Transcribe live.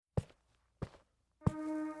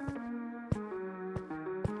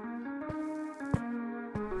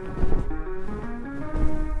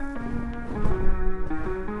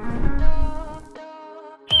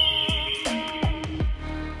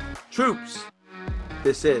Troops,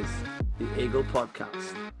 this is the Eagle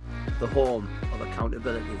Podcast, the home of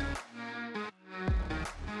accountability.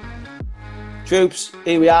 Troops,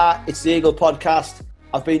 here we are. It's the Eagle Podcast.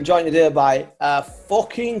 I've been joined today by a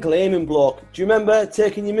fucking gleaming bloke. Do you remember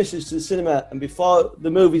taking your missus to the cinema and before the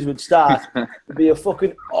movies would start, there'd be a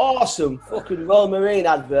fucking awesome fucking Royal Marine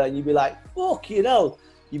advert and you'd be like, fuck, you know.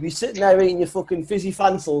 You'd be sitting there eating your fucking fizzy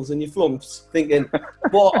fancels and your flumps thinking,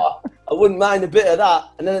 but I wouldn't mind a bit of that.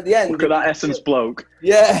 And then at the end... Look at that essence bloke.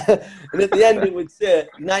 Yeah. And at the end it would say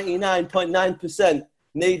 99.9%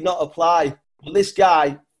 need not apply. Well, this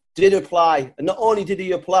guy did apply. And not only did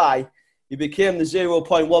he apply, he became the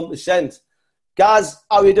 0.1%. Gaz,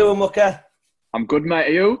 how you doing, mucker? I'm good, mate.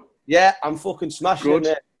 Are you? Yeah, I'm fucking smashing it,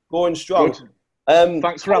 mate. Going strong.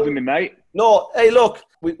 Thanks for having me, mate. No, hey, look,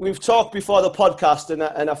 we've talked before the podcast,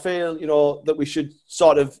 and I feel, you know, that we should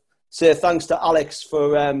sort of say thanks to Alex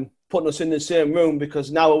for putting us in the same room, because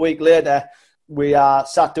now a week later we are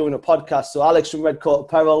sat doing a podcast. So Alex from Red Coat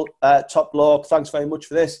Apparel, top bloke, thanks very much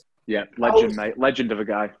for this. Yeah, legend, mate. Legend of a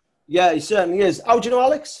guy. Yeah, he certainly is. How do you know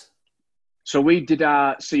Alex? So we did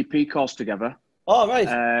our CP course together. Oh,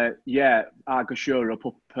 right. Yeah, Argosure up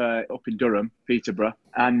in Durham, Peterborough.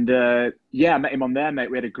 And yeah, I met him on there, mate.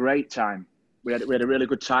 We had a great time. We had a really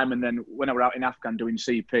good time. And then when I were out in Afghan doing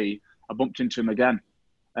CP, I bumped into him again.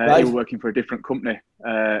 Right. He was working for a different company.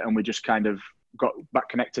 And we just kind of got back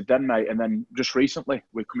connected then, mate. And then just recently,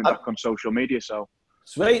 we're coming back on social media. So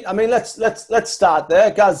sweet. I mean, let's start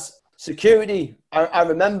there, Gaz. Security. I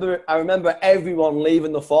remember everyone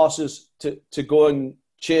leaving the forces to go and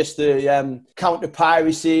chase the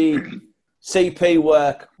counter-piracy, CP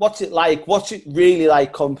work. What's it like? What's it really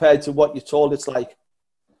like compared to what you're told it's like?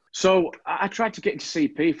 So I tried to get into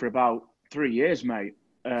CP for about 3 years, mate.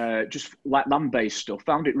 Just like land-based stuff.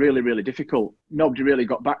 Found it really, really difficult. Nobody really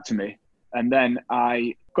got back to me. And then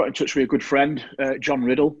I got in touch with a good friend, John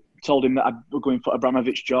Riddle. Told him that I was going for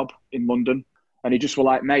Abramovich's job in London. And he just were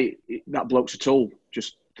like, mate, that bloke's a tool.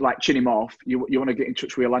 Just like chin him off. You want to get in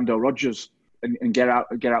touch with Orlando Rogers and get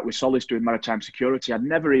out with Solis doing maritime security. I'd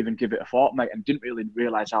never even give it a thought, mate, and didn't really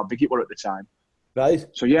realise how big it were at the time. Right.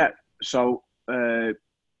 So yeah,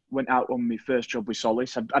 went out on my first job with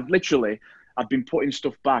Solis. I'd been putting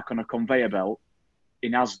stuff back on a conveyor belt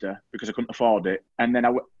in Asda because I couldn't afford it. And then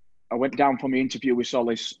I went down for my interview with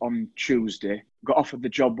Solis on Tuesday, got offered the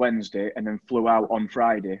job Wednesday, and then flew out on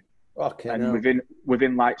Friday. Okay, and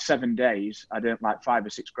within like 7 days, I earned like $5 or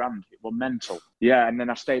 $6 grand. It was mental. Yeah, and then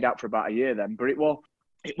I stayed out for about a year then. But it was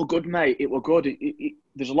good, mate. It was good.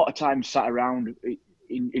 There's a lot of time sat around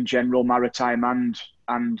in general, maritime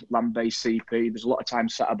and land-based CP. There's a lot of time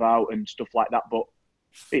sat about and stuff like that. But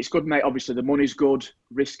it's good, mate. Obviously, the money's good.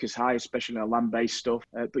 Risk is high, especially on land-based stuff.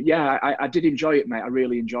 But yeah, I did enjoy it, mate. I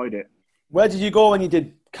really enjoyed it. Where did you go when you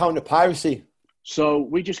did counter-piracy? So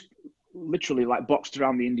we just literally like boxed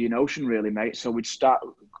around the Indian Ocean, really, mate. So we'd start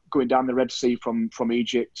going down the Red Sea from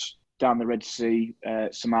Egypt, down the Red Sea,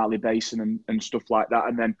 Somali Basin and stuff like that.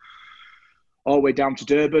 And then all the way down to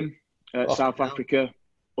Durban, South Africa,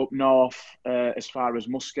 up north as far as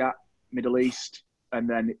Muscat, Middle East, and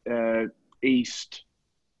then east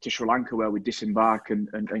to Sri Lanka where we disembark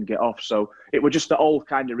and get off. So it was just the whole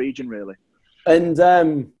kind of region, really. And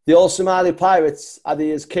the old Somali pirates, are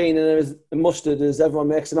they as keen and as mustard as everyone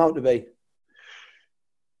makes them out to be?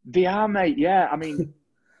 They are, mate. Yeah, I mean,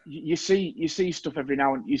 you see stuff every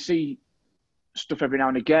now and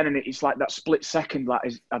again, and it's like that split second. Like,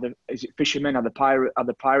 is it fishermen? Are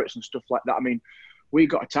the pirates and stuff like that? I mean, we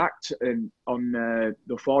got attacked on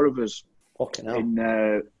the four of us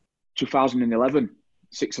in 2011,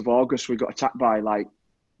 6th of August. We got attacked by like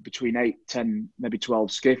between 8, 10, maybe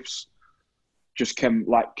 12 skiffs. Just came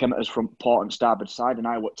at us from port and starboard side, and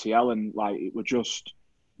I were TL, and like it was just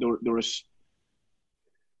there was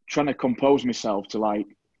trying to compose myself to like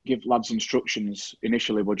give lads instructions.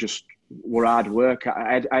 Initially, were hard work.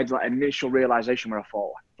 I had like initial realization where I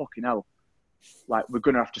thought, fucking hell, like we're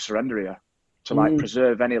gonna have to surrender here to like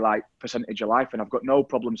preserve any like percentage of life, and I've got no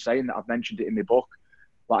problem saying that. I've mentioned it in my book.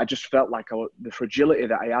 Like I just felt like the fragility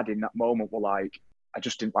that I had in that moment were like I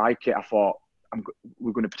just didn't like it. I thought,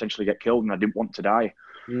 we're going to potentially get killed, and I didn't want to die.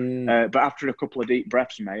 But after a couple of deep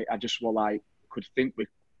breaths, mate, I just could think with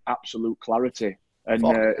absolute clarity. And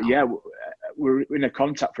yeah, we're in a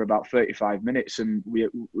contact for about 35 minutes, and we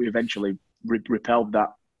eventually repelled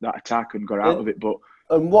that attack and got out of it. But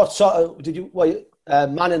and what sort of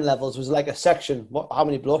manning levels was it like a section? How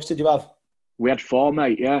many blokes did you have? We had 4,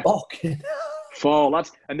 mate. Yeah. Okay. 4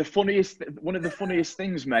 lads, and one of the funniest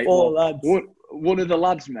things, mate. 4 lads. One of the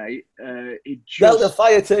lads, mate. He just Delta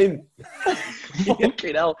Fire Team.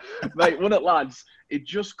 fucking hell, mate. One of the lads. he'd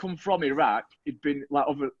just come from Iraq. He'd been like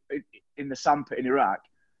over in the sandpit in Iraq.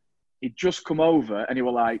 He'd just come over and he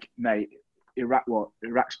were like, mate,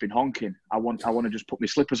 Iraq's been honking. I want to just put my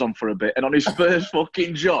slippers on for a bit. And on his first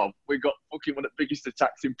fucking job, we got fucking one of the biggest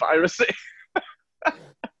attacks in piracy.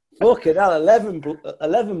 Fucking hell,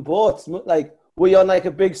 11 boats. Like, were you on like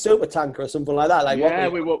a big super tanker or something like that? Like, yeah,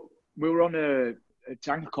 we were on a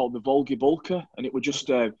tanker called the Volga Bulka, and it was just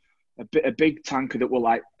a big tanker that were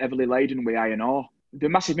like heavily laden with iron ore. The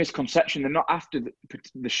massive misconception, they're not after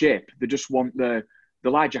the ship. They just want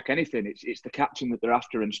they'll hijack anything. It's the captain that they're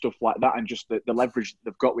after and stuff like that, and just the leverage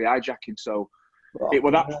they've got with hijacking. So it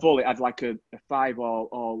was that full. It had like a 5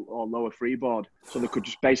 or lower freeboard, so they could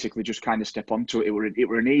just basically just kind of step onto it. It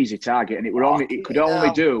were an easy target, and it could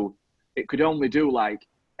only do like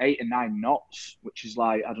 8 or 9 knots, which is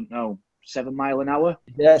like, I don't know, 7 miles an hour.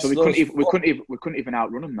 Yeah, so we couldn't even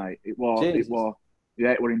outrun them, mate. It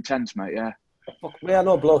were intense, mate. Yeah. Fuck me, I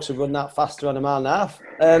know blokes who run that faster on a mile and a half.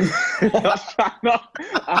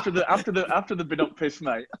 After they've been up pissed,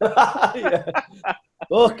 mate. Yeah.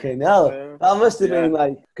 Fucking hell. That must have been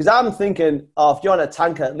like... Because I'm thinking, if you're on a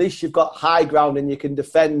tanker, at least you've got high ground and you can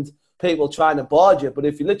defend people trying to board you. But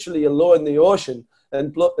if you're low in the ocean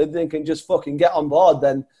and they can just fucking get on board,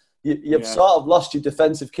 then you've sort of lost your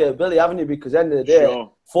defensive capability, haven't you? Because at the end of the day...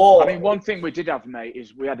 I mean, one thing we did have, mate,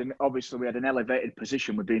 is we had an elevated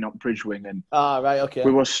position with being on bridge wing, and right, okay.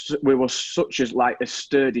 We were such as like a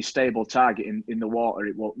sturdy, stable target in the water.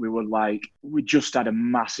 We just had a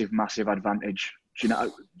massive advantage. Do you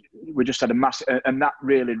know, we just had a massive, and that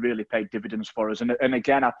really, really paid dividends for us. And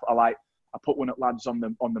again, I put one at lads on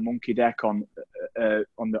the monkey deck on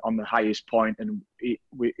the highest point, and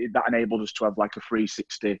that enabled us to have like a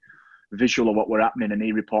 360 visual of what were happening, and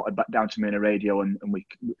he reported back down to me in a radio, and we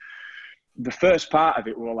the first part of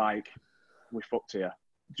it, we were like, we fucked here.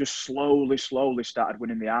 Just slowly started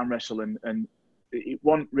winning the arm wrestle, and it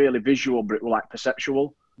wasn't really visual, but it was like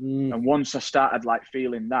perceptual. And once I started like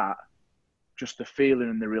feeling that, just the feeling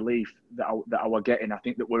and the relief that I were getting, I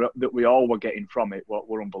think that we all were getting from it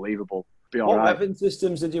were unbelievable. What weapon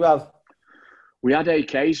systems did you have? We had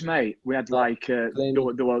AKs, mate. We had like but they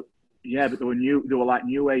were like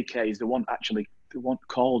new AKs. They weren't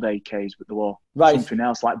called AKs, but they were something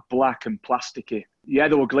else, like black and plasticky. Yeah,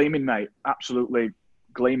 they were gleaming, mate. Absolutely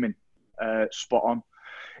gleaming. Spot on.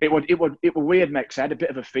 It was weird, mate, 'cause I had a bit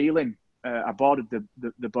of a feeling. I boarded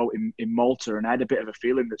the boat in Malta, and I had a bit of a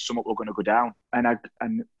feeling that something were going to go down.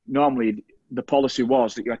 And normally the policy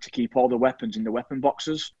was that you had to keep all the weapons in the weapon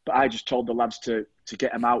boxes, but I just told the lads to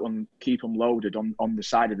get them out and keep them loaded on the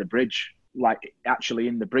side of the bridge. Like actually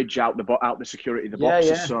in the bridge, out the security of the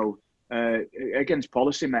boxes. Yeah. So against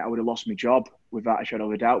policy, mate, I would have lost my job without a shadow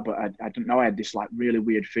of a doubt. But I don't know. I had this like really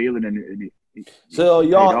weird feeling, and so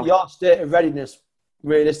your state of readiness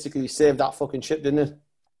realistically saved that fucking ship, didn't it?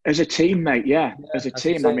 As a team, mate, yeah. As a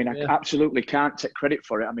team, I mean, I absolutely can't take credit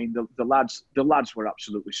for it. I mean, the lads were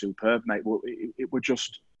absolutely superb, mate. Well, it were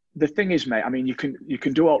just the thing is, mate. I mean, you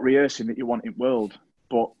can do all rehearsing that you want in world,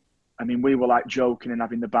 but I mean, we were like joking and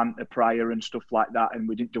having the banter prior and stuff like that, and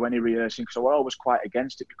we didn't do any rehearsing because I was always quite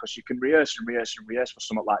against it, because you can rehearse for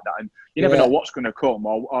something like that, and you never know what's going to come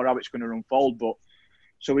or how it's going to unfold. But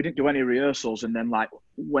so we didn't do any rehearsals, and then like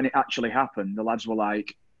when it actually happened, the lads were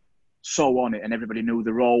like so on it, and everybody knew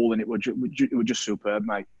the role, and it was just superb,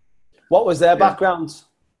 mate. What was their backgrounds?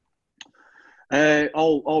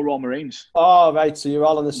 All Royal Marines. Oh, right. So you're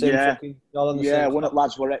all on the same. Same one of the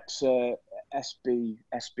lads were ex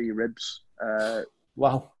SB ribs.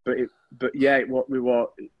 Wow. But yeah,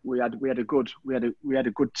 we had a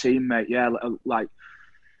good team, mate. Yeah, like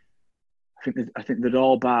I think they'd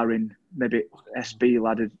all barring maybe SB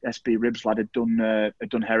ribs lad had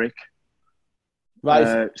done Herrick.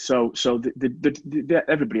 Right. So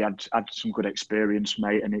everybody had some good experience,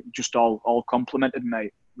 mate, and it just all complemented,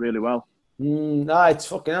 mate, really well. No, it's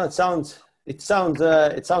fucking hell. It sounds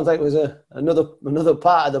like it was another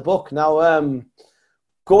part of the book. Now,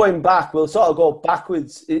 going back, we'll sort of go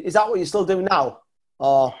backwards. Is that what you're still doing now?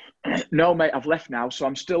 Or no, mate, I've left now, so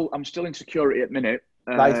I'm still in security at the minute.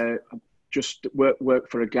 Right. Just work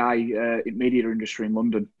for a guy in media industry in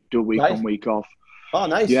London. Do a week on, week off. Oh,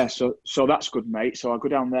 nice. Yeah, so that's good, mate. So I go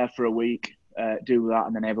down there for a week, do that,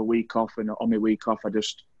 and then I have a week off. And on my week off, I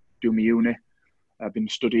just do my uni. I've been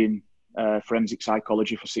studying forensic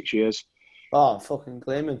psychology for 6 years. Oh, fucking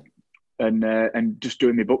claiming. And just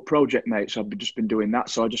doing my book project, mate. So I've just been doing that.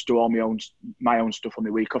 So I just do all my own stuff on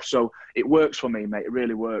my week off. So it works for me, mate. It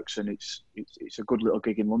really works, and it's a good little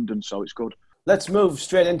gig in London. So it's good. Let's move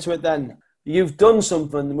straight into it then. You've done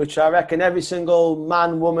something which I reckon every single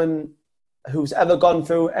man, woman, who's ever gone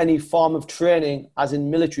through any form of training, as in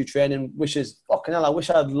military training, wishes, fucking hell, I wish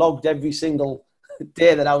I had logged every single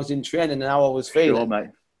day that I was in training and how I was feeling. Sure, mate.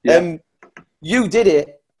 Yeah. You did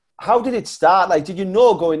it. How did it start? Like, did you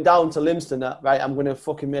know going down to Limston that, right, I'm going to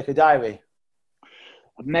fucking make a diary?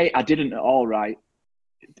 Mate, I didn't at all, right?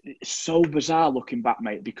 It's so bizarre looking back,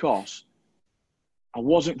 mate, because I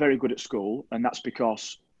wasn't very good at school, and that's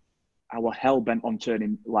because I was hell-bent on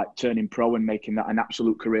turning pro and making that an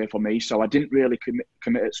absolute career for me. So I didn't really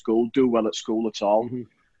commit at school, do well at school at all.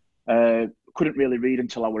 Mm-hmm. Couldn't really read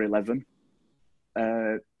until I was 11.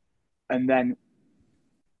 And then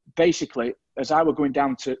basically, as I was going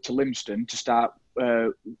down to Limston to start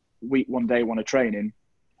week 1, day 1 of training,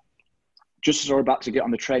 just as I was about to get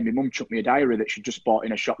on the train, my mum chucked me a diary that she'd just bought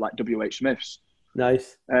in a shop like W.H. Smith's.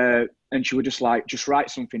 Nice. And she would just like, just write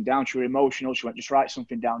something down. She was emotional. She went, just write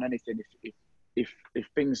something down, anything. If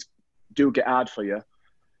things do get hard for you,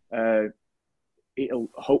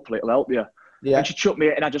 hopefully it'll help you. Yeah. And she chucked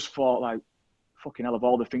me, and I just thought, like, fucking hell, of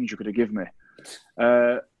all the things you could have given me.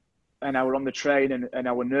 And I were on the train, and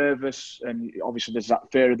I were nervous, and obviously there's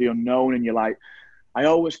that fear of the unknown, and you're like, I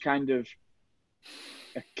always kind of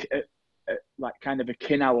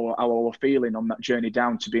akin how I was feeling on that journey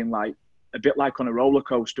down to being like, a bit like on a roller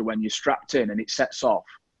coaster when you're strapped in and it sets off,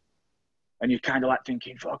 and you're kind of like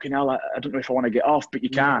thinking, fucking hell, I don't know if I want to get off, but you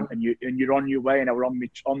can't, and you're on your way. And I were on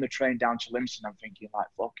the train down to Limston. I'm thinking, like,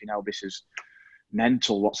 fucking hell, this is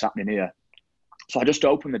mental. What's happening here? So I just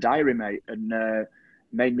opened the diary, mate, and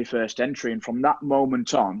made my first entry. And from that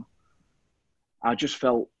moment on, I just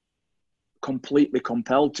felt completely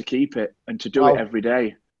compelled to keep it and to do it every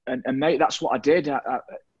day. And mate, that's what I did.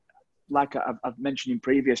 Like I've mentioned in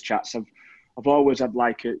previous chats, I've always had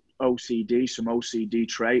like some OCD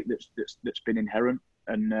trait that's been inherent,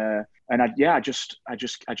 and I just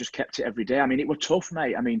kept it every day. I mean, it was tough,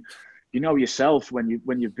 mate. I mean, you know yourself when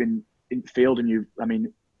you've been in the field, and there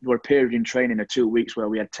were a period in training of 2 weeks where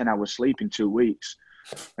we had 10 hours sleep in 2 weeks,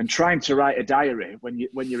 and trying to write a diary when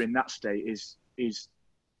you're in that state is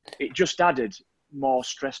it just added more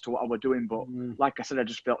stress to what I was doing. But like I said, I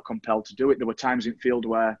just felt compelled to do it. There were times in field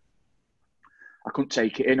where I couldn't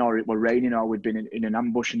take it in, or it were raining, or we'd been in an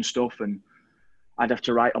ambush and stuff, and I'd have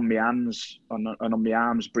to write on my hands and on my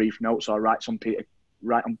arms brief notes, or write on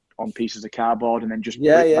pieces of cardboard, and then just put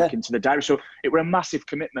it back into the diary. So it were a massive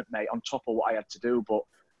commitment, mate, on top of what I had to do. But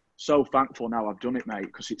so thankful now I've done it, mate,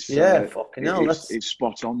 because it's fucking hell, it's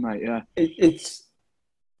spot on, mate. Yeah,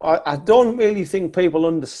 I don't really think people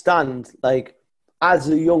understand, like, as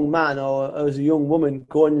a young man or as a young woman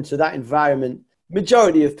going into that environment.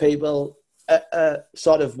 Majority of people,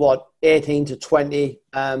 sort of 18 to 20.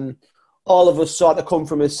 All of us sort of come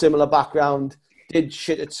from a similar background, did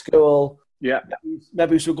shit at school. Yeah.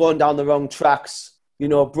 Maybe we were going down the wrong tracks. You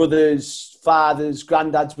know, brothers, fathers,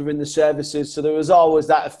 granddads were in the services. So there was always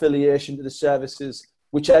that affiliation to the services,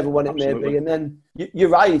 whichever one it may be. And then you're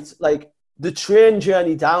right, like the train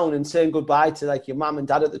journey down and saying goodbye to like your mum and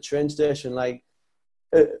dad at the train station, like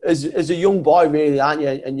as a young boy, really, aren't you?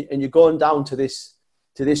 And you're going down to this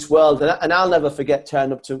world. And I'll never forget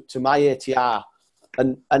turning up to my ATR,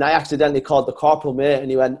 and I accidentally called the corporal mate, and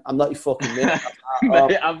he went, "I'm not your fucking mate."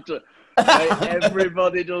 Mate,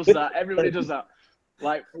 everybody does that. Everybody does that.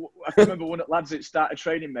 Like, I can remember one of the lads that started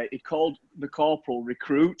training, mate, he called the corporal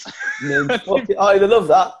recruit. He'd have loved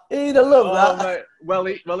that. He'd have loved that. Mate. Well,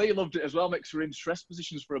 he loved it as well, mate, 'cause we're in stress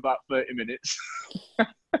positions for about 30 minutes.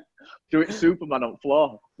 Do it Superman on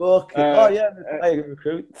floor. Recruit.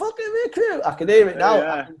 Fucking recruit. I can hear it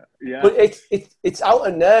now. Yeah. But it's out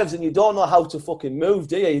of nerves, and you don't know how to fucking move,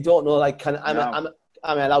 do you? You don't know, like,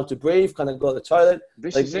 am I allowed to breathe? Can I go to the toilet?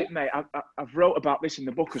 This is it, mate. I've wrote about this in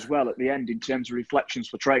the book as well at the end in terms of reflections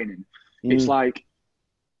for training. It's like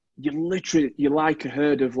you're like a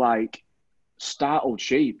herd of like startled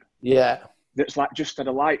sheep. Yeah. That's like just had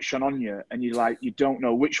a light shone on you, and you don't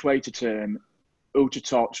know which way to turn, who to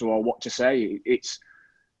talk to, or what to say. It's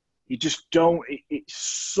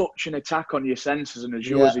such an attack on your senses, and as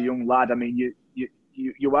you as a young lad, I mean,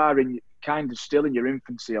 you are in kind of still in your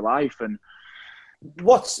infancy of life. And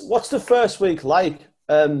what's the first week like,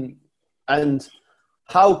 and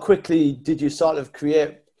how quickly did you sort of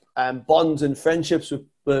create bonds and friendships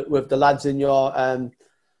with the lads in your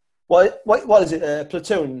what is it,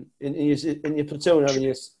 platoon in your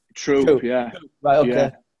platoon? Troop, yeah. Right,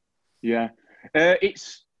 okay. Yeah.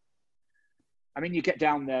 I mean, you get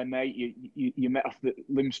down there, mate. You met off the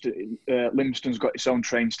Limston. Limston's got its own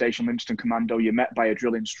train station, Limston Commando. You're met by a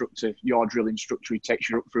drill instructor. Your drill instructor, he takes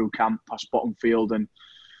you up through camp, past Bottom Field, and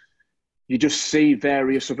you just see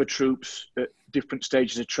various other troops at different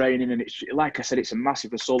stages of training, and it's like I said, it's a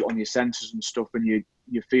massive assault on your senses and stuff, and you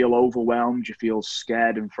feel overwhelmed, you feel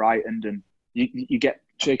scared and frightened, and you get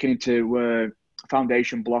taken into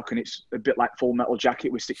foundation block, and it's a bit like Full Metal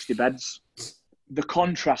Jacket with 60 beds. The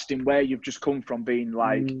contrast in where you've just come from being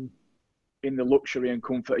like in the luxury and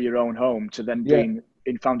comfort of your own home to then being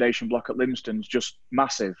in foundation block at Livingston's just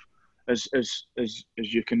massive, as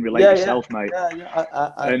you can relate yourself, mate.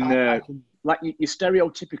 Like your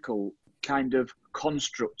stereotypical kind of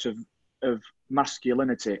construct of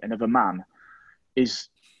masculinity and of a man is,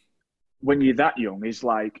 when you're that young, is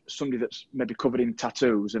like somebody that's maybe covered in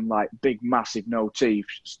tattoos and like big, massive, no teeth,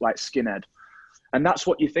 like skinhead. And that's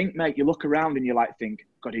what you think, mate. You look around and you like think,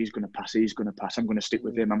 God, he's going to pass. I'm going to stick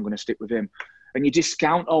with him. I'm going to stick with him. And you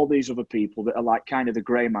discount all these other people that are like kind of the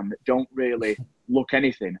grey man that don't really look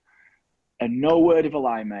anything. And no word of a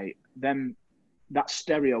lie, mate, that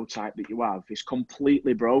stereotype that you have is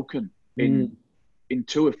completely broken in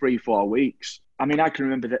 2 or 3, 4 weeks. I mean, I can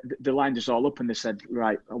remember that they lined us all up and they said,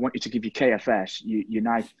 right, I want you to give your KFS, your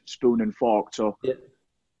knife, spoon and fork to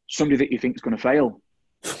somebody that you think is going to fail.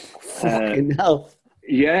 Fucking hell.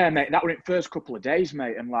 Yeah, mate, that were in the first couple of days,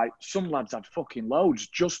 mate. And like, some lads had fucking loads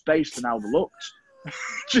just based on how they looked.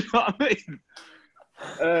 Do you know what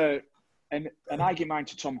I mean? And I gave mine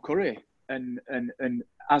to Tom Curry, and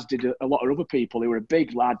as did a lot of other people. He were a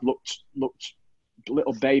big lad, looked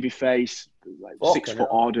little baby face, like 6 foot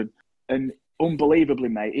odd, and unbelievably,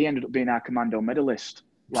 mate, he ended up being our commando medalist.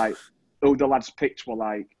 Like, all the lads picked were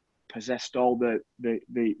like possessed all the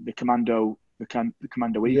commando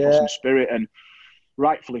ethos and spirit, and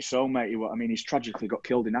rightfully so, mate. I mean, he's tragically got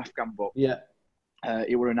killed in Afghan, but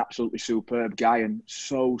he were an absolutely superb guy and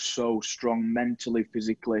so strong mentally,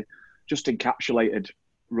 physically, just encapsulated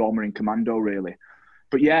Roma in commando, really.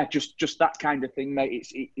 But yeah, just that kind of thing, mate.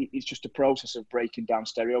 It's just a process of breaking down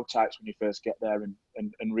stereotypes when you first get there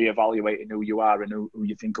and reevaluating who you are and who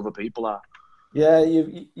you think other people are. Yeah,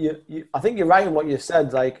 I think you're right in what you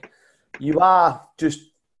said. Like, you are just,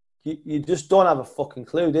 you just don't have a fucking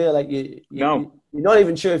clue, do you? Like, you're not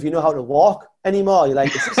even sure if you know how to walk anymore. You're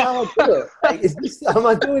like, is this how I do it? Like, am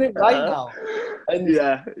I doing it right now? And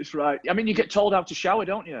yeah, it's right. I mean, you get told how to shower,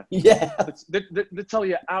 don't you? Yeah. They tell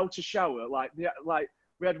you how to shower. Like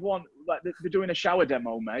we had one, like they're doing a shower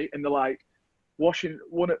demo, mate, and they're like washing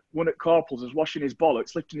one at Corporal's is washing his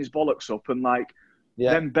bollocks, lifting his bollocks up, and like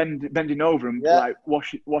then bending over and like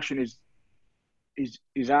washing his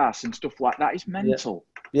ass and stuff like that. It's mental.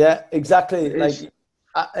 Yeah, exactly.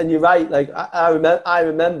 And you're right. Like I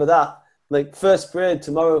remember that. Like, first period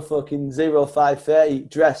tomorrow, fucking 05:30,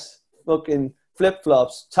 dress, fucking flip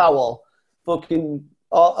flops, towel, fucking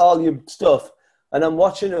all your stuff. And I'm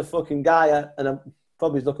watching a fucking guy, and I'm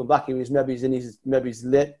probably looking back. He was maybe in his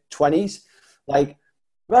late 20s. Like,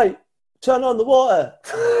 right, turn on the water.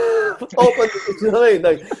 Open, you know what I mean?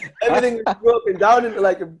 Like, everything is broken down into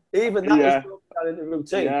like even that is broken down into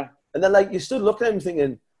routine. Yeah. And then like you stood looking at him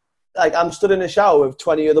thinking, like, I'm stood in a shower with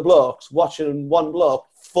 20 other blokes watching one bloke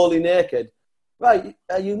fully naked. Right,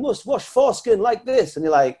 you must wash foreskin like this, and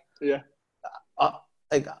you're like,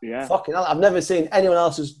 fucking hell, I've never seen anyone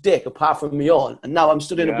else's dick apart from my own, and now I'm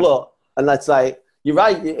stood in a bloke, and that's like, you're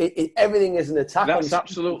right. Everything is an attack. That's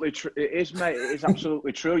absolutely true. It is, mate. It is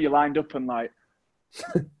absolutely true. You lined up and like,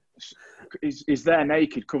 he's there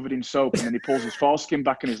naked, covered in soap, and then he pulls his foreskin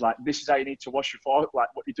back and he's like, "This is how you need to wash your foreskin,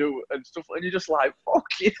 like what you do and stuff." And you're just like,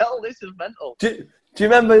 "Fucking hell, this is mental." Do you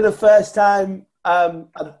remember the first time?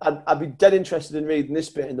 I'd be dead interested in reading this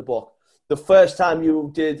bit in the book. The first time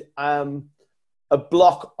you did a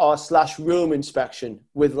block or / room inspection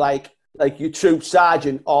with like your troop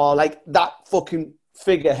sergeant or like that fucking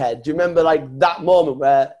figurehead. Do you remember like that moment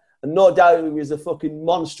where, and no doubt he was a fucking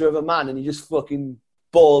monster of a man and he just fucking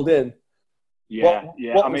balled in? Yeah,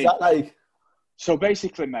 What was that like? So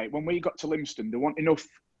basically, mate, when we got to Livingston, there weren't enough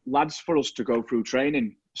lads for us to go through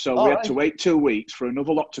training. So we had to wait 2 weeks for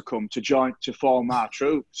another lot to come to form our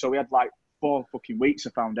troop. So we had like 4 fucking weeks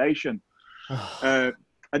of foundation.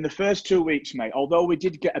 And the first 2 weeks, mate, although we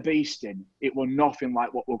did get a beast in, it was nothing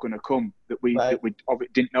like what were going to come that we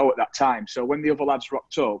didn't know at that time. So when the other lads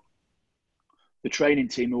rocked up, the training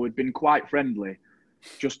team, who had been quite friendly,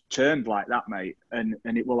 just turned like that, mate. And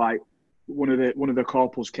it was like one of the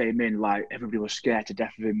corporals came in, like everybody was scared to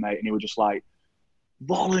death of him, mate, and he was just like,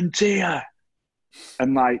 "Volunteer!"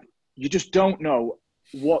 And like, you just don't know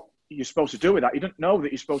what you're supposed to do with that. You don't know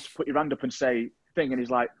that you're supposed to put your hand up and say thing, and he's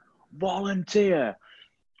like, "Volunteer!"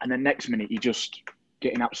 And then next minute, you're just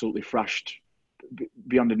getting absolutely thrashed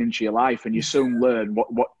beyond an inch of your life, and you soon learn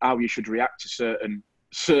how you should react to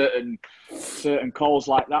certain calls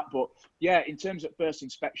like that. But yeah, in terms of first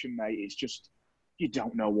inspection, mate, it's just you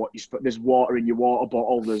don't know what there's water in your water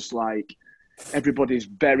bottle. There's like everybody's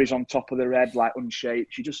berries on top of their head, like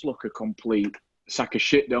unshaped. You just look a complete sack of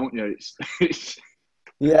shit, don't you? It's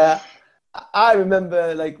Yeah, I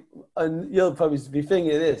remember, like, and you'll probably be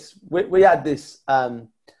thinking of this. We had this,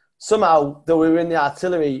 somehow, though we were in the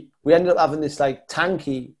artillery, we ended up having this, like,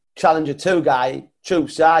 tanky Challenger 2 guy,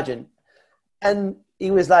 troop sergeant. And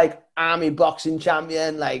he was, like, army boxing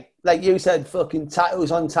champion, like you said, fucking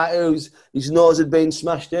tattoos on tattoos. His nose had been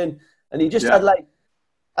smashed in. And he just had, like,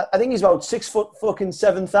 I think he's about 6 foot fucking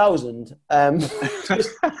 7,000.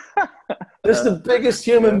 Just the biggest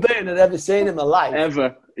human being I'd ever seen in my life.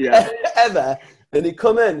 Ever, yeah. Ever. And he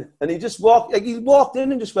come in and he just walked, like he walked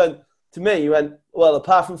in and just went, to me, he went, well,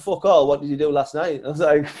 apart from fuck all, what did you do last night? I was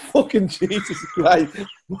like, fucking Jesus Christ.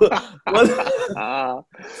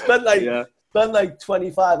 Spent like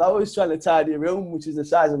 25 hours trying to tidy a room, which is the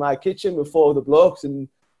size of my kitchen, with 4 other blokes. And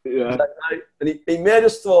he made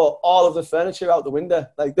us throw all of the furniture out the window.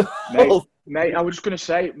 Like, Mate, I was just going to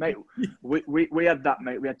say, mate, we had that,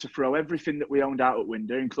 mate. We had to throw everything that we owned out at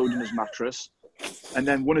window, including his mattress. And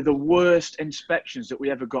then one of the worst inspections that we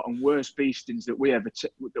ever got and worst beastings that we ever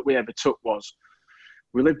took was,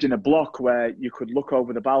 we lived in a block where you could look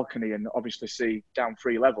over the balcony and obviously see down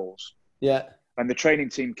 3 levels. Yeah. And the training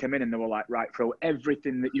team came in and they were like, right, throw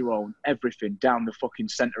everything that you own, everything, down the fucking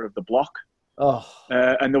centre of the block. Oh.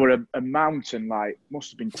 And there were a mountain, like,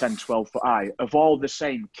 must have been 10, 12 foot high, of all the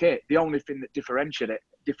same kit. The only thing that differentiated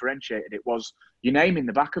it was your name in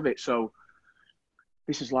the back of it. So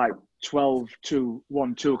this is like 12 to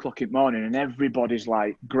 1, 2 o'clock in the morning, and everybody's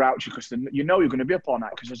like grouchy because you know you're going to be up all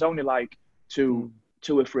night because there's only like two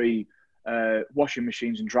or three washing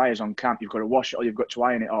machines and dryers on camp. You've got to wash it all, you've got to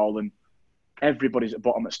iron it all, and everybody's at the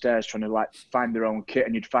bottom of the stairs trying to like find their own kit,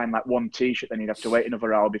 and you'd find like one t-shirt, then you'd have to wait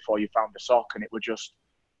another hour before you found a sock, and it was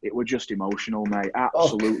just emotional, mate.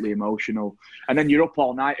 Absolutely emotional. And then you're up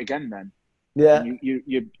all night again then. Yeah. And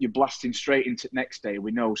you're blasting straight into the next day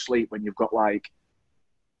with no sleep when you've got like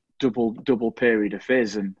double period of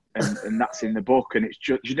fizz and that's in the book, and it's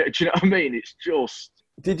just, do you know what I mean? It's just.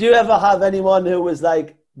 Did you ever have anyone who was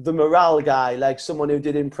like the morale guy, like someone who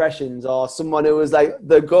did impressions, or someone who was like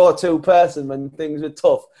the go-to person when things were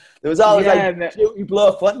tough? There was always like duty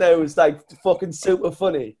bloke, wasn't there? It was like fucking super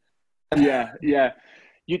funny. Yeah.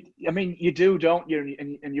 You do, don't you?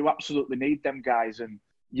 And you absolutely need them guys. And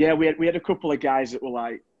yeah, we had a couple of guys that were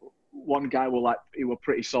like, one guy were like, he were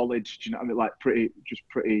pretty solid. Do you know what I mean? Like pretty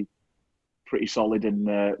solid, and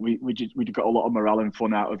we got a lot of morale and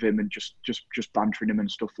fun out of him, and just bantering him and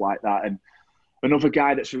stuff like that. And another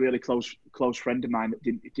guy that's a really close friend of mine that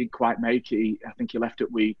didn't quite make it. I think he left at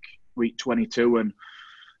week 22, and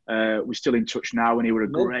we're still in touch now. And he was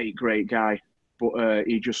a great guy, but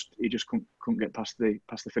he just couldn't get past the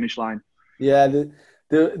finish line. Yeah,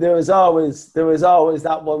 there was always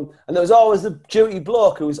that one, and there was always the duty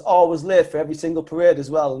bloke who was always late for every single parade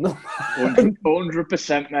as well.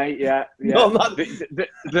 100%, mate. Yeah. No, man.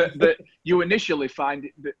 You initially find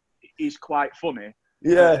it that he's quite funny.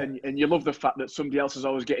 Yeah. And you love the fact that somebody else is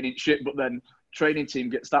always getting in shit, but then training team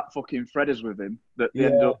gets that fucking Fredders with him that they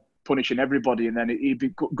end up punishing everybody, and then he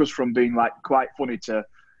goes from being like quite funny to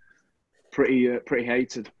pretty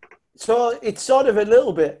hated. So it's sort of a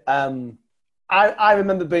little bit. I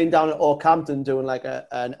remember being down at Oakhampton doing like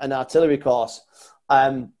an artillery course,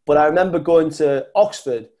 but I remember going to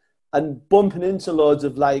Oxford and bumping into loads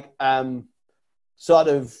of like sort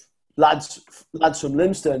of lads from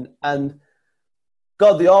Lympstone, and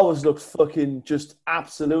God, they always looked fucking just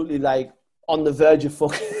absolutely like on the verge of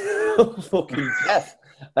fucking death.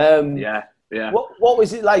 Yeah. What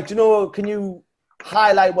was it like? Do you know? Can you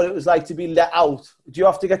highlight what it was like to be let out? Do you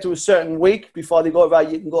have to get to a certain week before they go, right,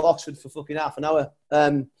 you can go to Oxford for fucking half an hour?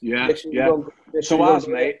 So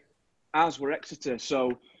ours were Exeter.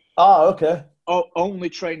 So okay. Only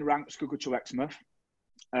trained ranks could go to Exmouth.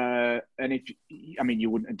 And you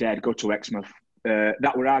wouldn't have dared go to Exmouth.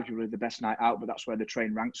 That were arguably the best night out, but that's where the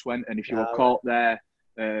train ranks went. And if you were caught there,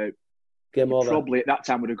 game over. Probably at that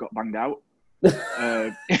time would have got banged out.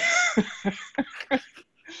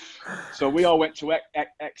 So we all went to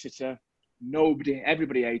Exeter.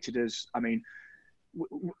 Everybody hated us. I mean,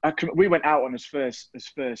 we went out on as first.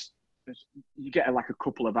 You get like a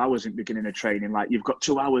couple of hours in the beginning of training. Like you've got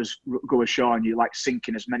 2 hours go ashore, and you're like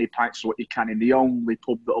sinking as many pints as what you can in the only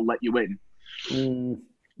pub that'll let you in.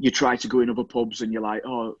 You try to go in other pubs, and you're like,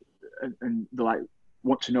 and they're like,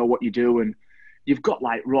 want to know what you do, and you've got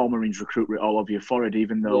like Royal Marines recruit all over your forehead,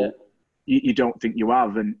 even though you don't think you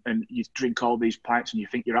have, and you drink all these pints, and you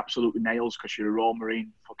think you're absolutely nails because you're a Royal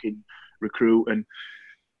Marine fucking recruit, and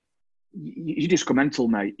you just go mental,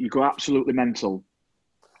 mate. You go absolutely mental,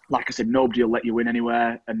 like I said, nobody will let you in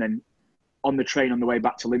anywhere. And then on the train on the way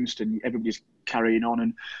back to Lympstone, everybody's carrying on.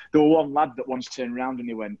 And there was one lad that once turned around and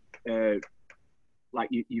he went, like,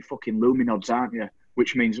 you fucking luminods, aren't you?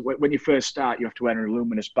 Which means when you first start, you have to wear a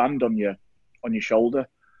luminous band on your shoulder,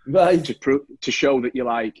 right, to show that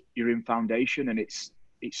you're in foundation. And it's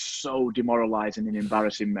so demoralising and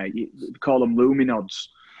embarrassing, mate. We call them luminods.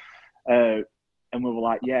 And we were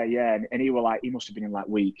like, yeah. And he were like, he must have been in like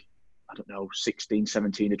week, I don't know, 16,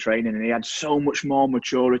 17 of training. And he had so much more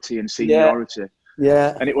maturity and seniority.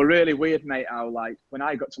 Yeah. And it were really weird, mate, how like when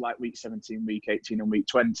I got to like week 17, week 18 and week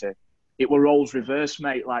 20, it were roles reversed,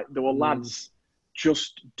 mate. Like there were lads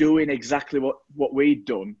just doing exactly what we'd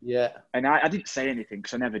done. Yeah. And I didn't say anything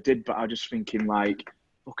because I never did, but I was just thinking like,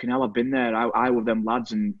 fucking hell, I've been there. I were them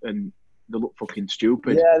lads and they look fucking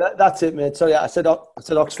stupid. Yeah, that's it, mate. Sorry, I said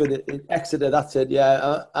Oxford, Exeter. That's it.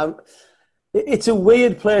 Yeah, it's a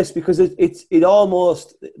weird place because it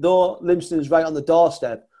almost, though Lympstone is right on the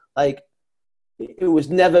doorstep. Like it was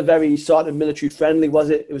never very sort of military friendly, was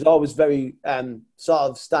it? It was always very sort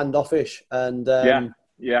of standoffish. And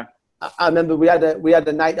yeah. I remember we had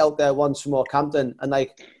a night out there once from Northampton, and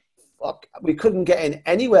like, fuck, we couldn't get in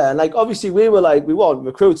anywhere. And like, obviously, we weren't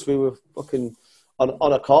recruits. We were fucking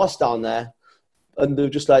on a course down there, and they were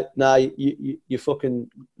just like, nah, you fucking,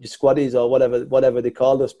 you squaddies or whatever they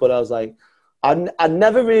called us. But I was like, I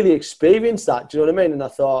never really experienced that. Do you know what I mean? And I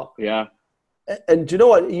thought, yeah. And do you know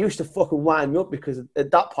what? It used to fucking wind me up because at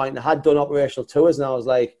that point I had done operational tours, and I was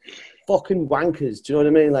like, fucking wankers. Do you know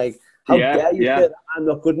what I mean? Like, how dare you say that I'm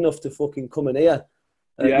not good enough to fucking come in here?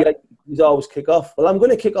 You always kick off. Well, I'm going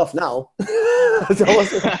to kick off now.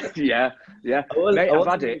 Yeah. Mate,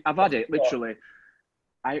 I've had it literally.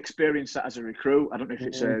 I experienced that as a recruit. I don't know if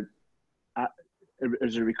it's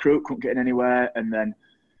as a recruit, couldn't get in anywhere. And then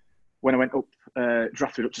when I went up,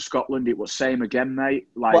 drafted up to Scotland, it was same again, mate.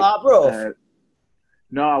 Like, bro?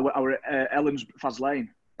 No, I were at Ellen's Faslane.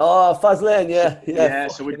 Oh, Faslane, yeah.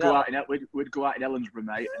 So we'd go out in Ellensborough,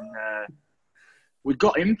 mate, and we'd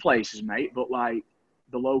got in places, mate, but like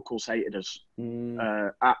the locals hated us,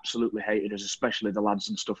 absolutely hated us, especially the lads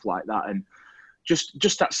and stuff like that, and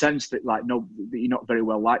just that sense that like that you're not very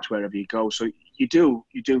well liked wherever you go. So you do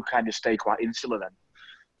kind of stay quite insular then,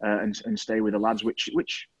 and stay with the lads, which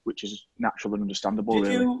is natural and understandable.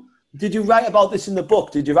 Did you write about this in the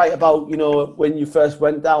book? Did you write about, you know, when you first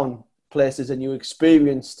went down places and you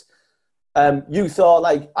experienced, you thought,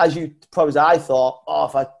 like, as I thought, oh,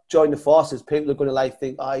 if I join the forces, people are going to like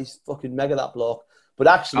think, oh, he's fucking mega, that bloke. But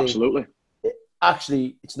actually,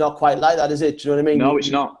 absolutely, it's not quite like that, is it? Do you know what I mean? No, it's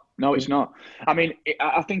not. No, it's not. I mean,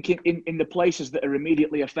 I think in the places that are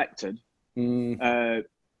immediately affected and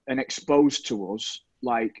exposed to us,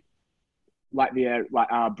 like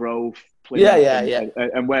Arbroath, Plymouth,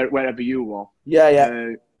 and wherever you are,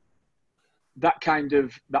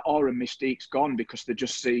 that aura mystique's gone because they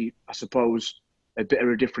just see, I suppose, a bit of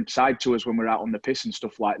a different side to us when we're out on the piss and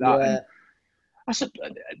stuff like that. And I said,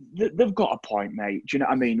 they've got a point, mate. Do you know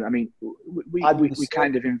what I mean? I mean, we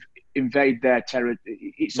kind of invade their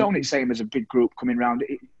territory. It's only the same as a big group coming round.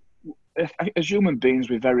 As human beings,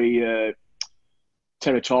 we're very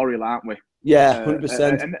territorial, aren't we? Yeah,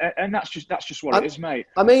 100%. And that's just what it is, mate.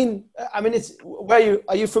 I mean, it's where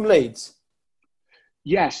are you from Leeds?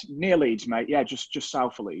 Yes, near Leeds, mate. Yeah, just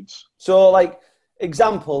south of Leeds. So, like,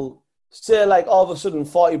 example, say, like, all of a sudden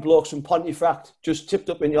 40 blokes from Pontefract just tipped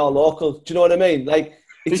up in your local. Do you know what I mean? Like,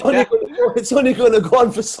 it's only going to go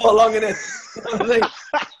on for so long, innit? You know what I mean?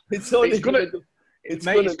 It's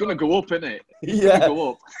going to go up, isn't it? It's going to go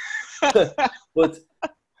up. But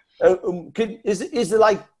is there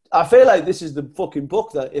like, I feel like this is the fucking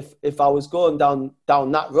book that if I was going down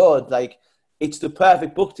that road, like, it's the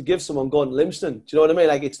perfect book to give someone going to Lympstone. Do you know what I mean?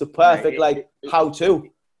 Like, it's the perfect, how-to.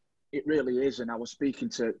 It really is. And I was speaking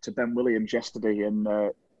to Ben Williams yesterday, and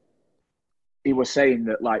he was saying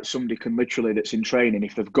that, like, somebody can literally, that's in training,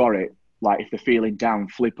 if they've got it, like, if they're feeling down,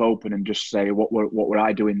 flip open and just say, what were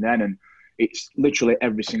I doing then? And it's literally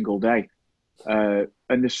every single day. And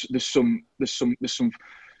there's some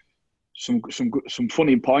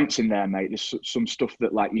funny points in there, mate. There's some stuff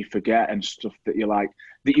that, like, you forget, and stuff that you like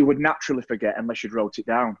that you would naturally forget unless you'd wrote it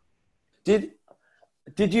down. Did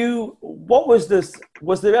you? What was this?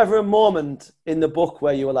 Was there ever a moment in the book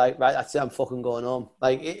where you were like, right, that's it, I'm fucking going home?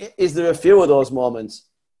 Like, is there a few of those moments?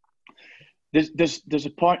 There's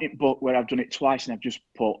a point in the book where I've done it twice, and I've just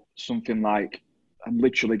put something like, I'm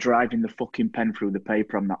literally driving the fucking pen through the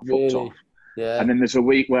paper. I'm that fucked off. Yeah. And then there's a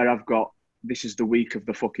week where I've got, this is the week of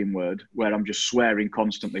the fucking word, where I'm just swearing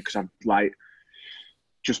constantly because I've, like,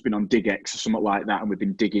 just been on DigX or something like that, and we've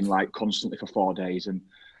been digging, like, constantly for 4 days. And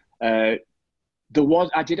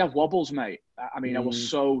I did have wobbles, mate. I mean, I was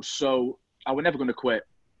so. I was never going to quit.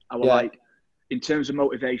 I was like, in terms of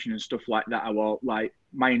motivation and stuff like that, I was like,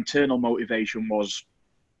 my internal motivation was,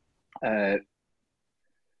 I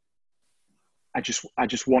just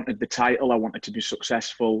wanted the title. I wanted to be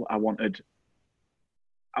successful. I wanted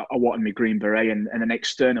my green beret, and then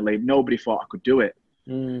externally, nobody thought I could do it.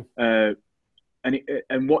 And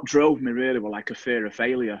what drove me really were like a fear of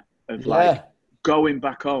failure, of like going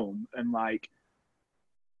back home and like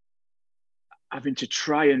having to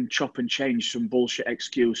try and chop and change some bullshit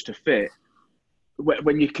excuse to fit.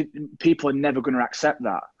 When people are never going to accept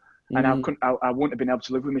that, and I wouldn't have been able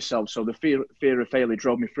to live with myself. So the fear of failure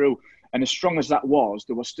drove me through. And as strong as that was,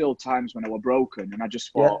 there were still times when I was broken, and I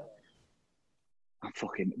just thought,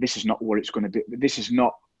 this is not what it's going to be. This is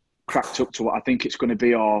not cracked up to what I think it's going to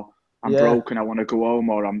be, or I'm broken, I want to go home,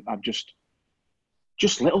 or I'm just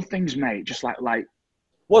little things, mate. Just like.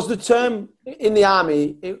 Was the term in the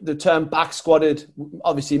army, the term back squatted,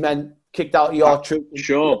 obviously meant kicked out of your troop?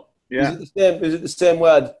 Sure, yeah. Is it the same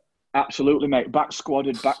word? Absolutely, mate. Back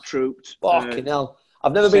squatted, back trooped. Fucking hell.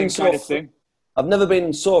 I've never been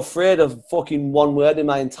so afraid of fucking one word in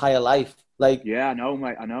my entire life. Like, yeah, I know,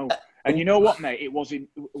 mate. I know. And you know what, mate? We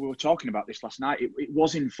were talking about this last night. It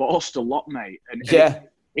was enforced a lot, mate. And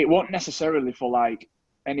it wasn't necessarily for like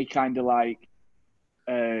any kind of like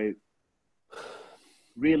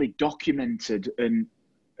really documented and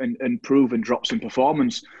proven drops in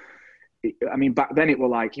performance. I mean, back then it were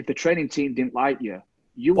like, if the training team didn't like you,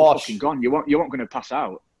 you were fucking gone. You weren't going to pass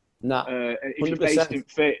out. No. If your base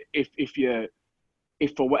didn't fit, if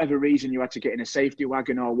for whatever reason you had to get in a safety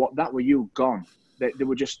wagon or what, that were you gone. They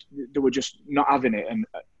were just not having it. And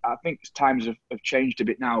I think times have changed a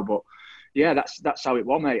bit now, but yeah, that's how it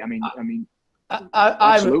was, mate. I mean,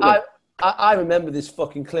 I remember this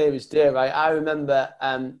fucking clear as day, right? I remember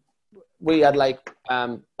we had like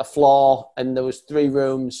a floor, and there was 3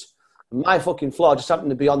 rooms. My fucking floor just happened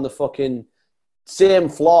to be on the fucking same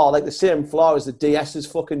floor, like the same floor as the DS's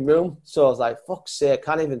fucking room. So I was like, fuck's sake,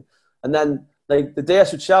 can't even. And then like the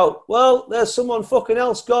DS would shout, well, there's someone fucking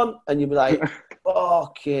else gone. And you'd be like,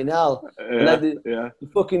 fucking hell. And then the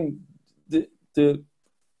fucking, the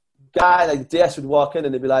guy, like the DS would walk in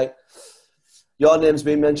and they'd be like, your name's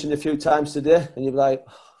been mentioned a few times today. And you'd be like,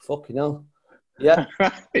 oh, fucking hell. Yeah.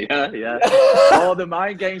 yeah. Oh, the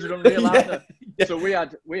mind games are unreal, aren't they? Yeah. So we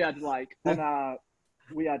had like the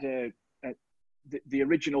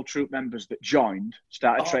original troop members that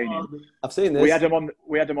started training. I've seen this. We had them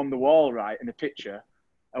on the wall, right, in the picture.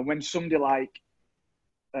 And when somebody like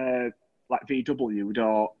VW'd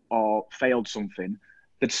or failed something,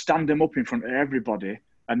 they'd stand them up in front of everybody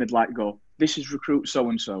and they'd like go, this is recruit so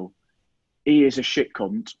and so. He is a shit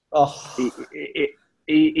cunt. Oh.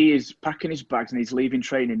 He is packing his bags and he's leaving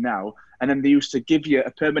training now. And then they used to give you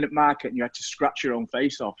a permanent marker and you had to scratch your own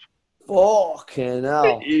face off. Fucking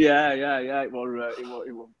hell. Yeah. It was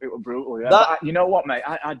brutal. Yeah. But you know what, mate?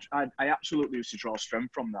 I absolutely used to draw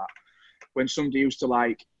strength from that. When somebody used to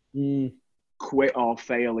like quit or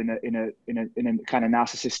fail in a kind of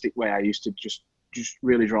narcissistic way, I used to just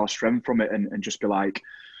really draw strength from it and just be like,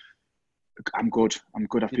 I'm good.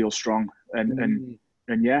 I feel strong. And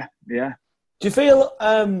yeah. Do you feel?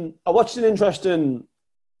 I watched an interesting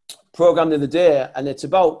program the other day, and it's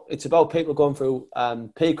about people going through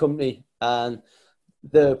P company, and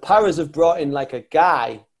the Paras have brought in like a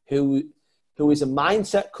guy who is a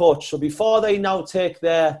mindset coach. So before they now take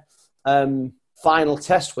their final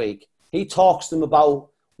test week, he talks to them about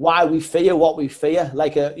why we fear what we fear,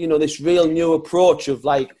 like this real new approach of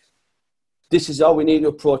like, this is how we need to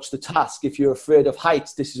approach the task. If you're afraid of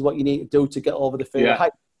heights, this is what you need to do to get over the fear of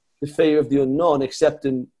heights. The fear of the unknown,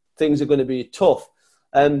 accepting things are going to be tough.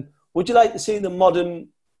 Would you like to see the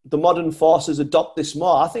modern forces adopt this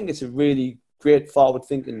more? I think it's a really great forward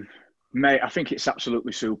thinking. Mate, I think it's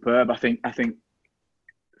absolutely superb. I think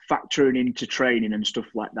factoring into training and stuff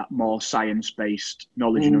like that, more science-based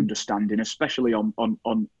knowledge and understanding, especially on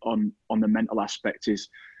the mental aspect, is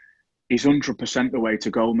 100% the way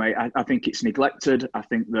to go, mate. I think it's neglected. I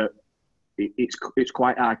think that it's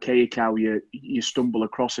quite archaic how you stumble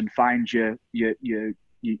across and find your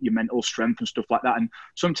mental strength and stuff like that. And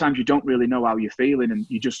sometimes you don't really know how you're feeling, and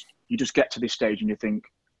you just get to this stage and you think,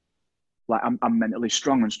 like, I'm mentally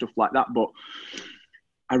strong and stuff like that. But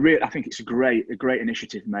I think it's a great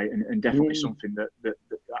initiative, mate, and definitely something that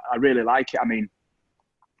I really like it. I mean,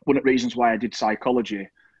 one of the reasons why I did psychology,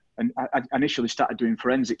 and I initially started doing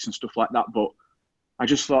forensics and stuff like that, but I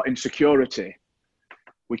just thought in security,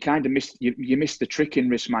 we kind of you missed the trick in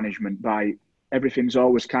risk management by everything's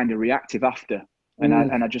always kind of reactive after. And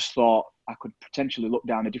I just thought, I could potentially look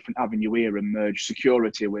down a different avenue here and merge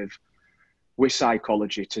security with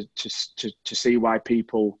psychology to see why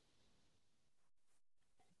people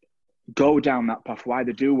go down that path, why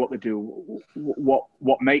they do what they do,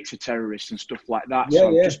 what makes a terrorist and stuff like that. Yeah, so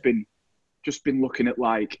yeah. I've just been looking at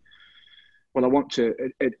like, well, I want to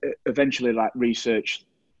eventually like research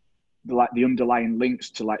the underlying links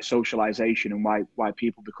to like socialization and why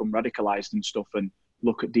people become radicalized and stuff, and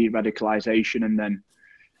look at de-radicalization, and then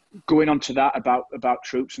going on to that about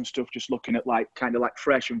troops and stuff, just looking at like kind of like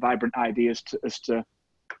fresh and vibrant ideas as to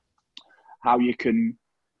how you can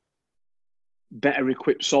better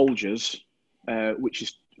equip soldiers, which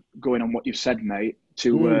is going on what you've said, mate,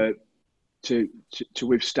 to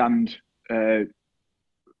withstand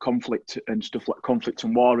conflict and stuff like conflict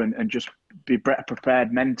and war, and just be better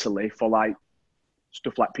prepared mentally for like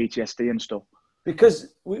stuff like PTSD and stuff.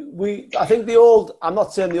 Because I think I'm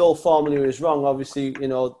not saying the old formula is wrong. Obviously, you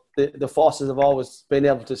know, the forces have always been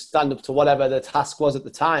able to stand up to whatever the task was at the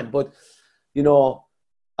time. But, you know,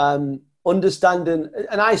 understanding,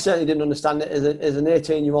 and I certainly didn't understand it as an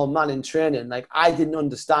 18-year-old man in training. Like, I didn't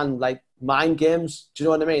understand like mind games. Do you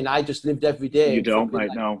know what I mean? I just lived every day. You don't, mate,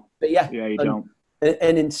 no. But yeah, you don't.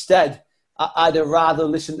 And instead, I'd rather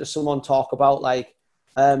listen to someone talk about like,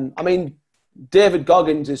 I mean, David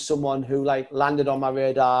Goggins is someone who like landed on my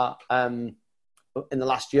radar in the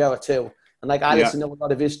last year or two, and like I listen to a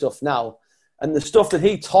lot of his stuff now, and the stuff that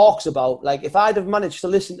he talks about. Like, if I'd have managed to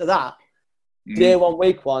listen to that day one,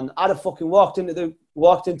 week one, I'd have fucking walked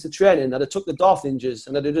into training. I'd have took the Darth Ninjas,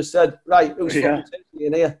 and I'd have just said, right, who's fucking taking me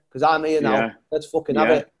in here? Because I'm here now. Yeah. Let's fucking have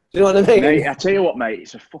it. Do you know what I mean? Mate, I tell you what, mate,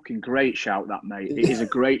 it's a fucking great shout, that, mate. It is a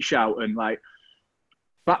great shout, and like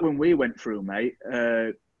back when we went through, mate.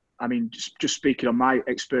 I mean, just speaking on my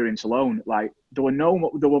experience alone, like there were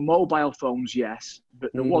mobile phones, yes,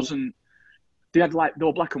 but there wasn't. They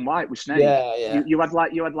were black and white with Snake. Yeah.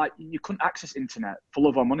 You couldn't access internet for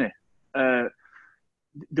love or money.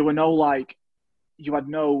 There were no like, you had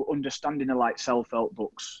no understanding of like self-help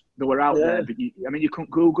books. They were out there, but you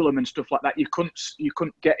couldn't Google them and stuff like that. You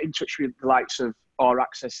couldn't get in touch with the likes of or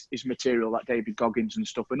access his material like David Goggins and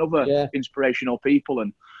stuff and other inspirational people.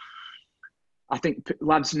 And I think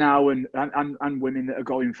lads now and women that are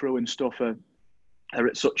going through and stuff are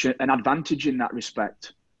at such an advantage in that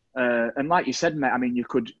respect. And like you said, mate, I mean, you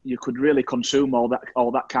could really consume all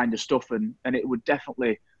that kind of stuff, and it would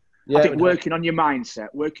definitely. I think working on your mindset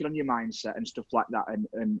and stuff like that,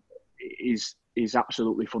 and is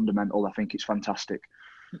absolutely fundamental. I think it's fantastic.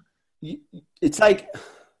 It's like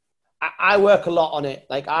I work a lot on it.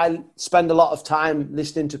 Like, I spend a lot of time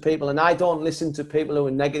listening to people, and I don't listen to people who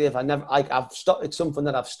are negative. I've stopped. It's something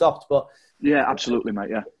that I've stopped. But yeah, absolutely, mate.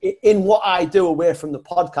 Yeah. In what I do away from the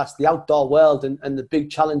podcast, the outdoor world, and the big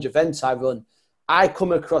challenge events I run, I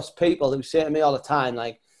come across people who say to me all the time,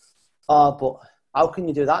 like, "Oh, but how can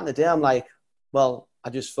you do that in a day?" I'm like, "Well, I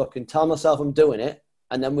just fucking tell myself I'm doing it,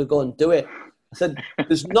 and then we go and do it." I said,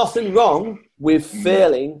 "There's nothing wrong with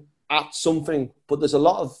failing at something, but there's a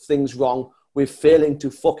lot of things wrong with failing to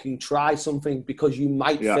fucking try something because you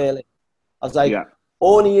might fail it." I was like,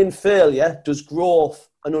 only in failure does growth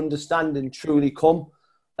and understanding truly come.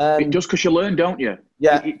 It does, because you learn, don't you?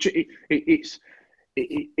 Yeah. It's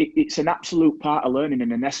an absolute part of learning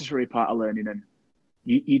and a necessary part of learning. And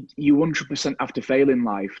you 100% have to fail in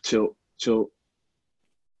life to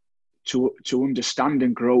understand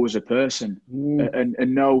and grow as a person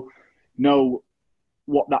and know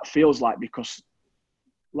what that feels like, because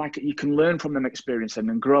like you can learn from them experience and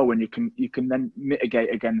then grow, and you can then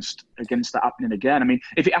mitigate against that happening again. I mean,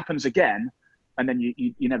 if it happens again and then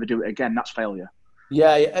you never do it again, that's failure.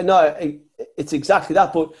 Yeah, no, it's exactly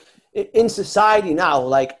that. But in society now,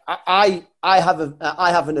 like I have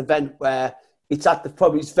an event where it's at the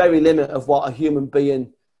probably very limit of what a human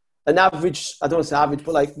being, an average, I don't want to say average,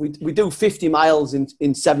 but like we do 50 miles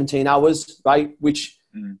in 17 hours, right? Which,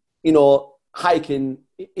 you know, hiking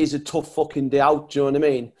is a tough fucking day out, do you know what I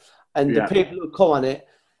mean? And the people who come on it,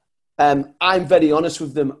 I'm very honest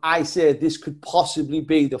with them. I say this could possibly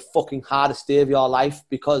be the fucking hardest day of your life,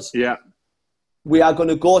 because we are going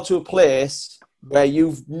to go to a place where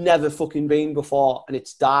you've never fucking been before, and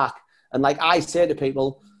it's dark. And like I say to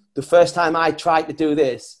people, the first time I tried to do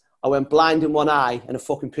this, I went blind in one eye and I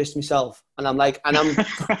fucking pissed myself. And I'm like, and I'm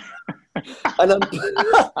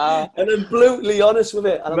brutally honest with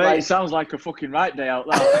it. And mate, I'm like, it sounds like a fucking right day out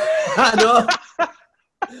there. I know,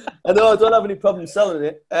 I don't have any problem selling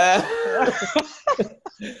it.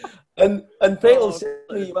 And people say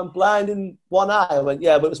to me, "You went blind in one eye." I went,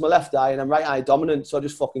 "Yeah, but it was my left eye and I'm right eye dominant, so I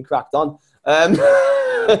just fucking cracked on."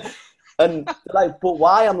 And they're like, but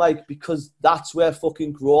why? I'm like, because that's where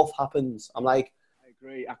fucking growth happens. I'm like, I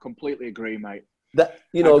agree. I completely agree, mate. That,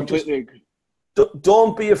 you I know, completely agree.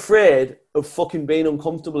 Don't be afraid of fucking being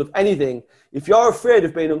uncomfortable. If anything, if you're afraid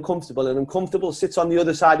of being uncomfortable and uncomfortable sits on the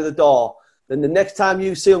other side of the door, then the next time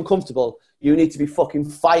you see uncomfortable, you need to be fucking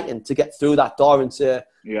fighting to get through that door and say,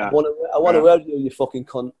 Yeah. I want to hurt you, you fucking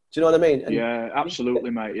cunt. Do you know what I mean? And yeah,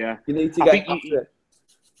 absolutely, mate. Yeah. you need to I get think after it.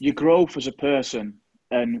 your growth as a person,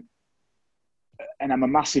 and I'm a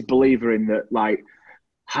massive believer in that, like,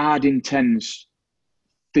 hard, intense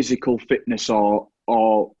physical fitness or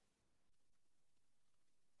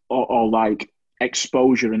like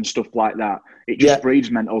exposure and stuff like that. It just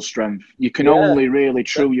breeds mental strength. You can only really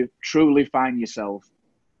truly find yourself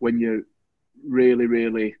when you're really,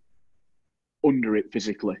 really under it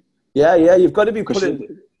physically. Yeah, you've got to be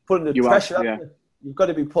putting the pressure. Yeah. You've got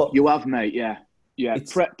to be put. You have, mate. Yeah.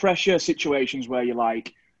 Pressure situations where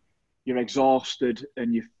you're exhausted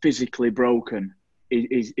and you're physically broken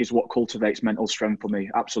is what cultivates mental strength for me.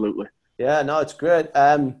 Absolutely. Yeah, no, it's great.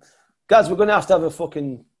 Guys, we're going to have a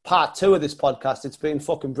fucking part 2 of this podcast. It's been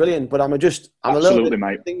fucking brilliant, but I'm absolutely, a little bit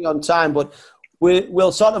mate. thinking on time, but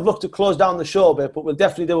we'll sort of look to close down the show a bit, but we'll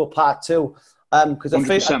definitely do a part 2 because I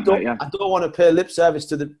think I don't want to pay lip service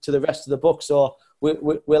to the rest of the book, so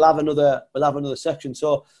we'll have another section.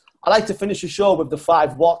 So I like to finish the show with the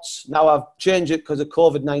 5 whats. Now I've changed it because of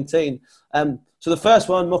COVID-19. So the first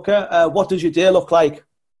one, Mucker, what does your day look like?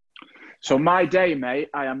 So my day, mate,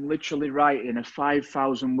 I am literally writing a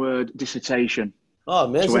 5,000-word dissertation. Oh,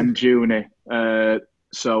 amazing! To end uni.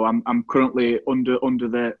 So I'm currently under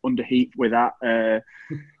heat with that. Going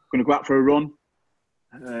to go out for a run,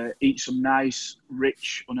 eat some nice,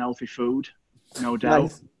 rich, unhealthy food, no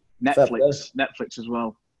doubt. Nice. Netflix as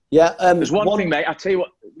well. Yeah. There's one thing, mate. I tell you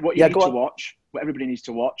what you need to watch. What everybody needs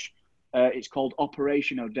to watch. It's called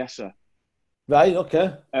Operation Odessa. Right.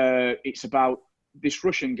 Okay. It's about this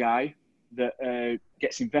Russian guy that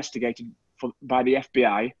gets investigated by the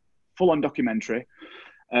FBI, full-on documentary,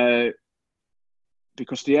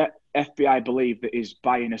 because the FBI believe that he's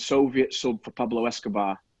buying a Soviet sub for Pablo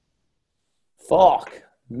Escobar. Fuck.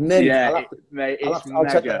 Mint. Yeah, mate, it's mega. I'll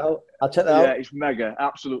check that out. Yeah, it's mega.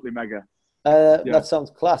 Absolutely mega. That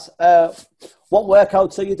sounds class. What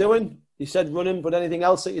workouts are you doing? You said running, but anything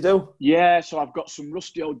else that you do? Yeah, so I've got some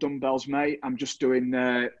rusty old dumbbells, mate. I'm just doing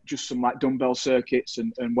some like dumbbell circuits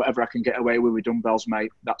and whatever I can get away with dumbbells,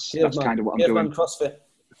 mate. That's kind of what I'm doing.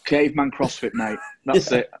 Caveman CrossFit, mate.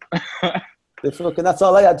 That's it. That's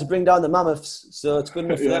all I had to bring down the mammoths. So it's good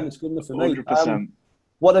enough for them. It's good enough for me. 100%.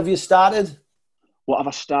 What have you started? What have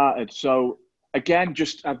I started? So again,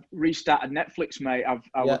 I've restarted Netflix, mate. I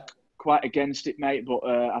was quite against it, mate. But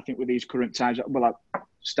I think with these current times, I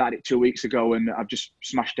started it 2 weeks ago and I've just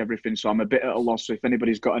smashed everything. So I'm a bit at a loss. So if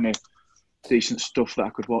anybody's got any decent stuff that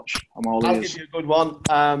I could watch, I'm all ears. I'll give you a good one.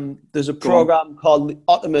 There's a program called The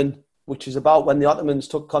Ottoman, which is about when the Ottomans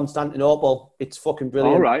took Constantinople. It's fucking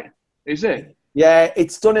brilliant. All right. Is it? Yeah,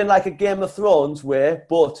 it's done in like a Game of Thrones way,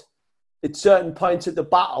 but at certain points of the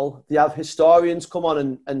battle, they have historians come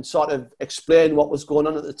on and sort of explain what was going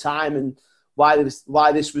on at the time and why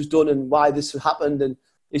this was done and why this happened. And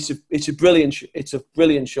it's a brilliant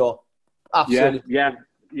show. Absolutely. Yeah.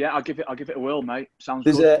 I'll give it a whirl, mate. Sounds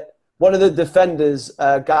good. There's one of the defenders,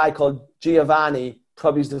 a guy called Giovanni,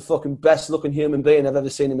 probably the fucking best looking human being I've ever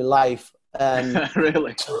seen in my life.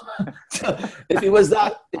 Really? if he was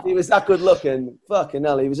that good looking, fucking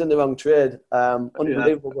hell, he was in the wrong trade.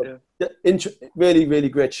 Unbelievable. Yeah. Really, really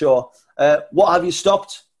great show. What have you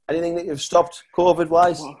stopped? Anything that you've stopped COVID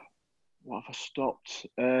wise? What have I stopped?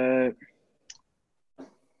 I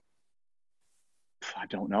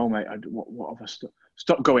don't know, mate. What have I stopped?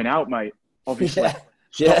 Stop going out, mate. Obviously.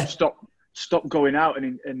 Stop going out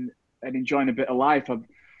and enjoying a bit of life. I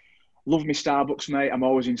love me Starbucks, mate. I'm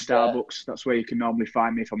always in Starbucks. That's where you can normally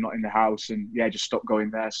find me if I'm not in the house. And just stop going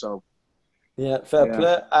there. So fair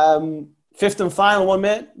play. Fifth and final one,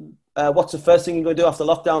 mate. What's the first thing you're going to do after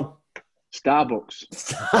lockdown? Starbucks.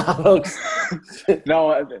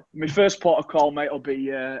 No, my first port of call, mate, will be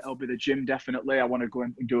the gym. Definitely, I want to go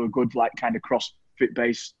and do a good kind of CrossFit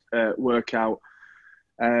based workout.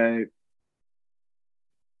 Your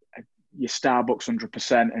Starbucks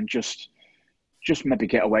 100%, and just maybe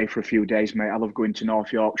get away for a few days, mate. I love going to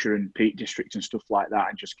North Yorkshire and Peak District and stuff like that,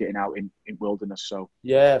 and just getting out in wilderness. So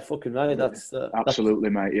fucking right. That's absolutely,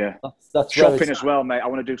 mate. Yeah, that's shopping as well, mate. I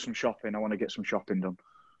want to do some shopping. I want to get some shopping done.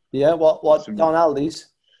 Yeah, what down Aldi's?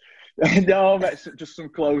 No, mate, just some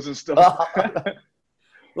clothes and stuff.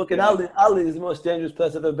 Looking, Aldi is the most dangerous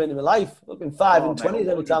place I've ever been in my life. Looking 5 and 20s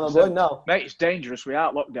every time I'm going now. Mate, it's dangerous. We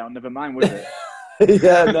are locked down. Never mind with it.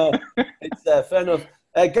 Yeah, no, it's fair enough.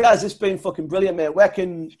 Guys, it's been fucking brilliant, mate. Where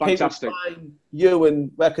can people find you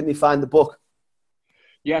and where can they find the book?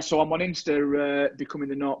 Yeah, so I'm on Insta, becoming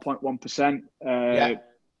the 0.1%.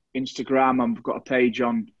 Instagram, I've got a page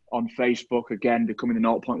on Facebook, again, becoming the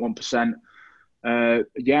 0.1%.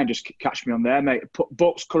 Just catch me on there, mate.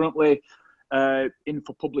 Books currently in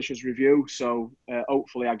for publisher's review, so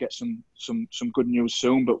hopefully I get some good news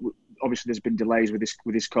soon. But obviously, there's been delays with this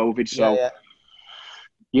COVID, so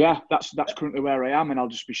that's currently where I am, and I'll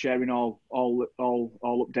just be sharing all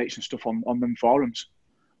updates and stuff on them forums.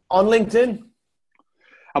 On LinkedIn,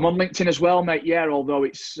 I'm on LinkedIn as well, mate. Yeah, although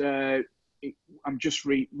it's I'm just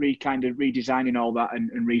kind of redesigning all that and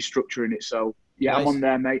restructuring it. So yeah, nice. I'm on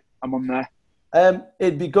there, mate. I'm on there.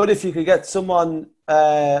 It'd be good if you could get someone.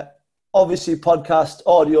 Obviously, podcast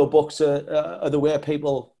audio books are the way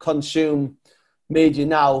people consume media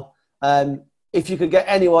now. If you could get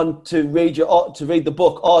anyone to read the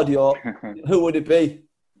book audio, who would it be?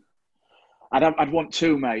 I'd want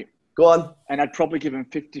two, mate. Go on. And I'd probably give him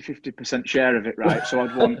 50% share of it, right? So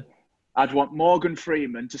I'd want Morgan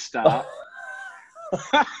Freeman to start.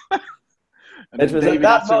 It was at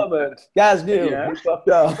that moment, Gaz knew he fucked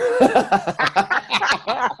up.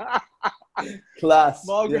 Class.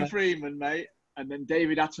 Morgan Freeman, mate, and then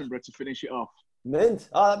David Attenborough to finish it off. Mint.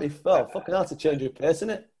 Oh, that'd be fun. Fucking hell to change your pace,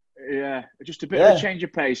 isn't it? Yeah, just a bit of a change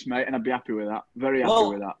of pace, mate, and I'd be happy with that. Very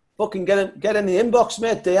happy with that. Fucking get in the inbox,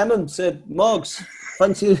 mate. DM him. Say, Morgs,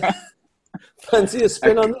 fancy a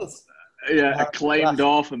spin on this? Yeah, acclaimed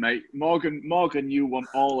author, mate. Morgan, you want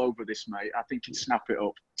all over this, mate. I think he'd snap it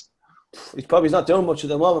up. He's probably not doing much at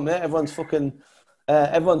the moment, mate. Everyone's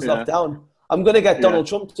locked down. I'm going to get Donald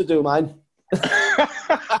Trump to do mine.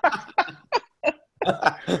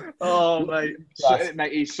 Oh, mate.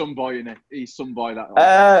 Mate, he's some boy, isn't he? He's some boy,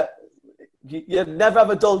 that. You'd never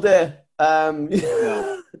have a dull day. No,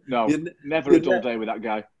 never a dull day with that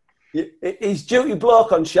guy. He's duty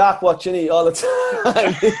bloke on Shark Watch, isn't he, all the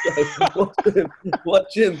time?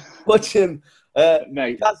 Watch him.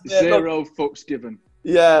 Mate, zero fucks given.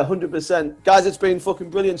 Yeah, 100%. Guys, it's been fucking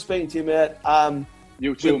brilliant speaking to you, mate.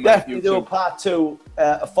 You too, mate. Definitely do a part two,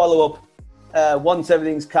 a follow-up, once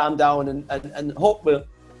everything's calmed down, and hope the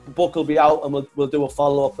book will be out, and we'll do a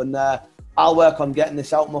follow-up, and I'll work on getting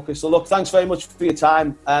this out, Mucker. So, look, thanks very much for your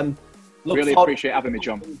time. Really appreciate having me,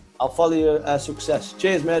 John. I'll follow your success.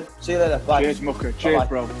 Cheers, mate. See you later. Bye. Cheers, Mucker. Cheers,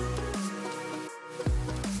 bro.